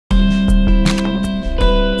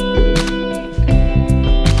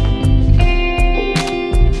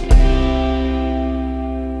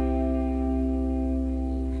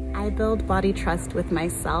body trust with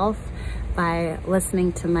myself by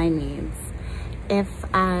listening to my needs. If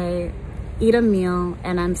I eat a meal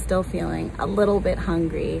and I'm still feeling a little bit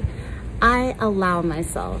hungry, I allow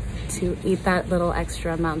myself to eat that little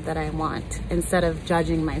extra amount that I want instead of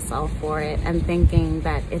judging myself for it and thinking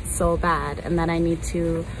that it's so bad and that I need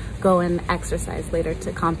to go and exercise later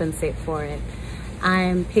to compensate for it.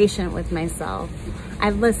 I'm patient with myself.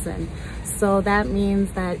 I listen. So that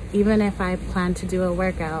means that even if I plan to do a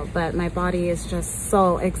workout, but my body is just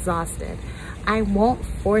so exhausted, I won't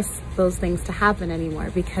force those things to happen anymore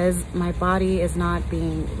because my body is not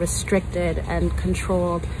being restricted and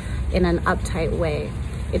controlled in an uptight way.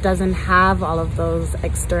 It doesn't have all of those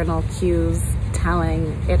external cues telling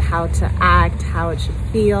it how to act, how it should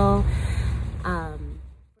feel.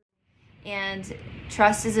 And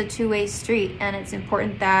trust is a two-way street, and it's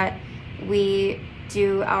important that we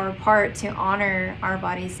do our part to honor our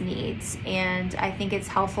body's needs. And I think it's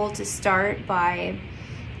helpful to start by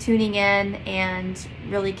tuning in and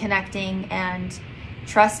really connecting and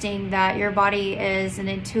trusting that your body is an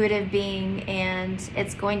intuitive being and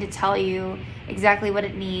it's going to tell you exactly what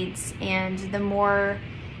it needs. And the more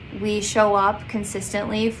we show up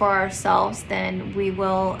consistently for ourselves, then we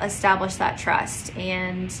will establish that trust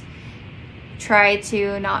and try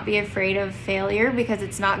to not be afraid of failure, because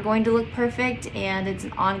it's not going to look perfect and it's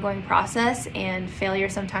an ongoing process, and failure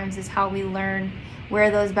sometimes is how we learn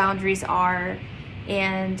where those boundaries are.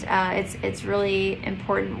 And it's really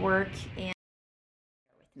important work. And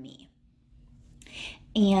with me.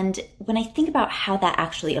 And when I think about how that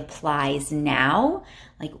actually applies now,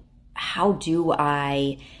 like how do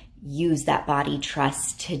I use that body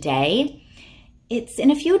trust today? It's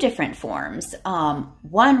in a few different forms.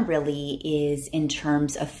 One really is in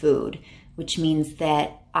terms of food, which means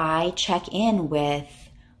that I check in with,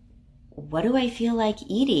 what do I feel like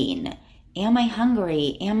eating? Am I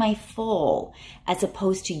hungry? Am I full? As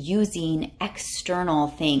opposed to using external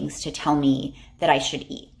things to tell me that I should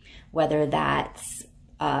eat, whether that's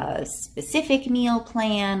a specific meal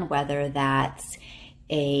plan, whether that's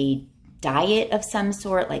a diet of some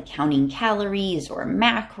sort, like counting calories or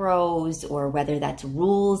macros, or whether that's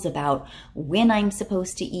rules about when I'm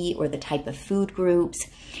supposed to eat or the type of food groups.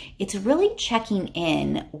 It's really checking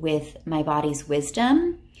in with my body's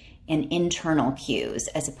wisdom and internal cues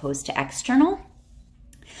as opposed to external.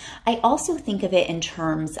 I also think of it in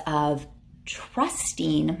terms of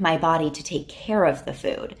trusting my body to take care of the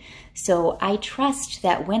food. So I trust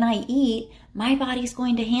that when I eat, my body's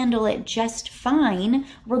going to handle it just fine,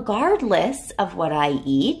 regardless of what I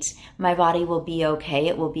eat. My body will be okay.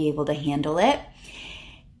 It will be able to handle it.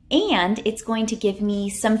 And it's going to give me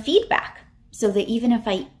some feedback, so that even if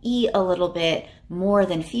I eat a little bit more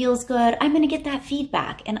than feels good, I'm going to get that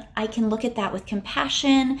feedback. And I can look at that with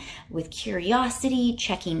compassion, with curiosity,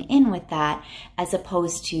 checking in with that, as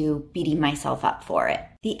opposed to beating myself up for it.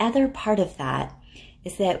 The other part of that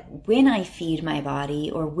is that when I feed my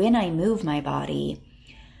body or when I move my body,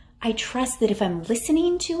 I trust that if I'm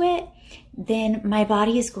listening to it, then my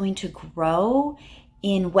body is going to grow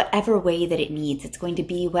in whatever way that it needs. It's going to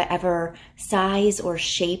be whatever size or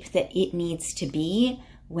shape that it needs to be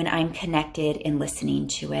when I'm connected and listening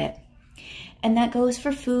to it. And that goes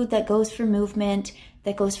for food, that goes for movement,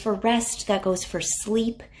 that goes for rest, that goes for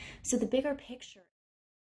sleep. So the bigger picture.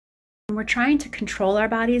 When we're trying to control our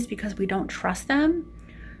bodies because we don't trust them,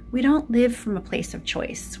 we don't live from a place of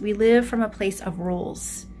choice. We live from a place of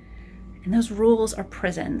rules. And those rules are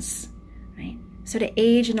prisons, right? So to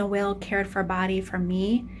age in a well cared for body for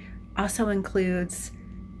me also includes,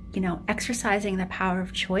 exercising the power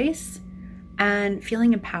of choice and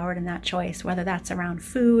feeling empowered in that choice, whether that's around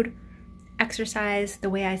food, exercise, the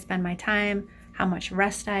way I spend my time, how much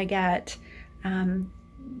rest I get,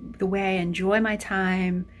 the way I enjoy my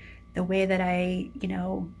time, the way that I,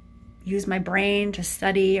 use my brain to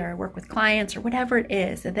study or work with clients or whatever it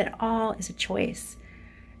is, that all is a choice.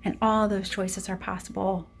 And all those choices are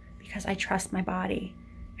possible because I trust my body.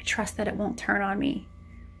 I trust that it won't turn on me.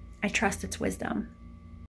 I trust its wisdom.